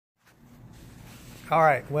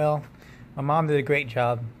Alright, well, my mom did a great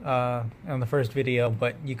job on the first video,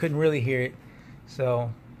 but you couldn't really hear it, so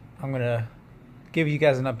I'm going to give you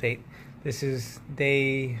guys an update. This is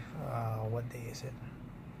day, what day is it?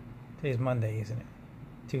 Today's Monday, isn't it?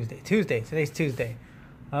 Tuesday, today's Tuesday.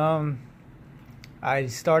 I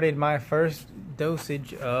started my first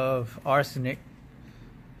dosage of arsenic,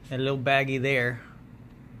 a little baggie there.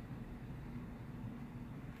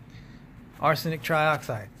 Arsenic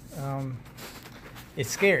trioxide. It's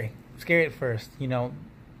scary at first. You know,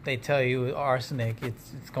 they tell you arsenic,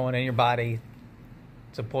 it's going in your body,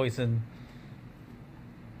 it's a poison.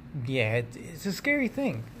 Yeah, it's a scary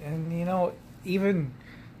thing. And you know, even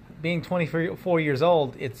being 24 years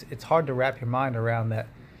old, it's hard to wrap your mind around that.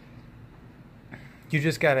 You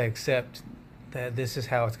just got to accept that this is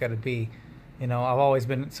how it's got to be. You know, I've always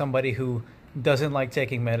been somebody who doesn't like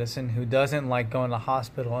taking medicine, who doesn't like going to the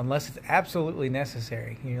hospital unless it's absolutely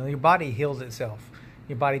necessary. You know, your body heals itself.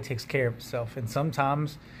 Your body takes care of itself. And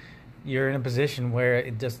sometimes you're in a position where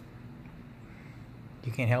you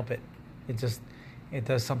can't help it. It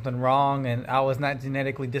does something wrong. And I was not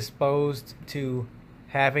genetically disposed to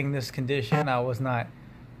having this condition. I was not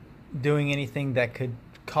doing anything that could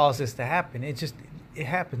cause this to happen. It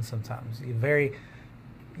happens sometimes. You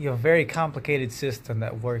have a very complicated system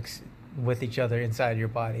that works with each other inside your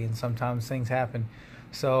body, and sometimes things happen.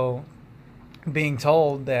 So being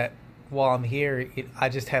told that while I'm here, I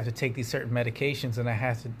just have to take these certain medications and I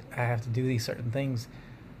have to do these certain things,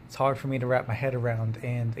 it's hard for me to wrap my head around.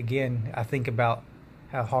 And again, I think about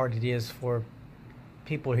how hard it is for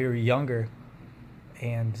people who are younger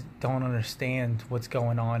and don't understand what's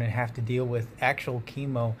going on and have to deal with actual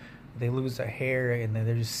chemo. They lose their hair and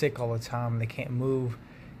they're just sick all the time and they can't move.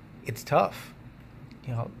 It's tough.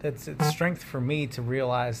 You know, it's strength for me to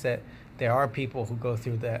realize that there are people who go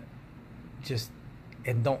through that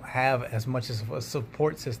and don't have as much as a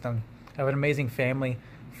support system. I have an amazing family,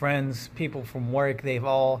 friends, people from work. They've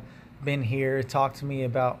all been here, talked to me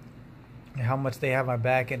about how much they have my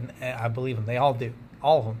back, and I believe them. They all do,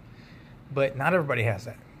 all of them. But not everybody has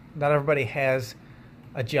that. Not everybody has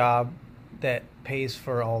a job that pays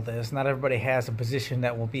for all this. Not everybody has a position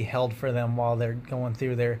that will be held for them while they're going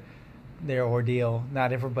through their ordeal.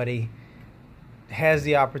 Not everybody has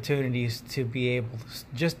the opportunities to be able to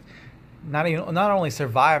just not only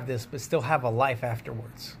survive this, but still have a life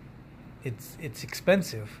afterwards. It's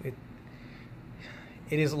expensive.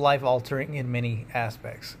 It is life altering in many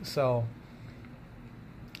aspects. So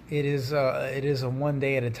it is a one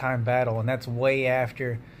day at a time battle, and that's way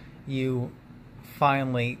after you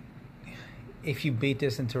finally, if you beat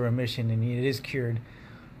this into remission and it is cured,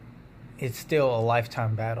 it's still a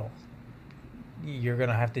lifetime battle. You're going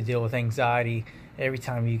to have to deal with anxiety every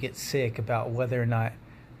time you get sick about whether or not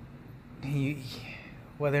it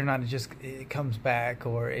comes back,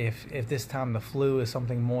 or if this time the flu is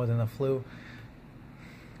something more than the flu.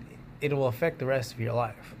 It will affect the rest of your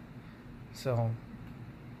life. So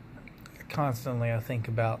constantly I think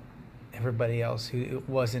about everybody else who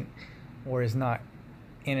wasn't or is not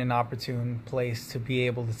in an opportune place to be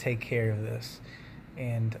able to take care of this.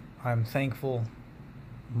 And I'm thankful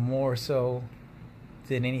more so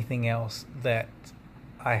than anything else that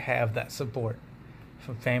I have that support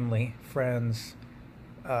from family, friends,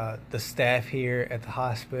 the staff here at the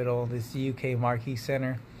hospital, this UK Marquis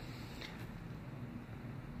Center.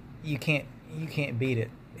 You can't beat it.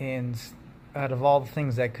 And out of all the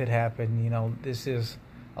things that could happen, you know, this is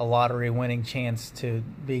a lottery winning chance to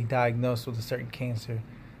be diagnosed with a certain cancer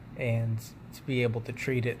and to be able to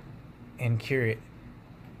treat it and cure it.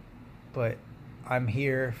 But I'm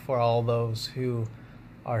here for all those who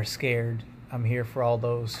are scared. I'm here for all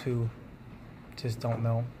those who just don't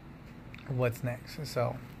know what's next.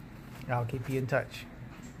 So I'll keep you in touch.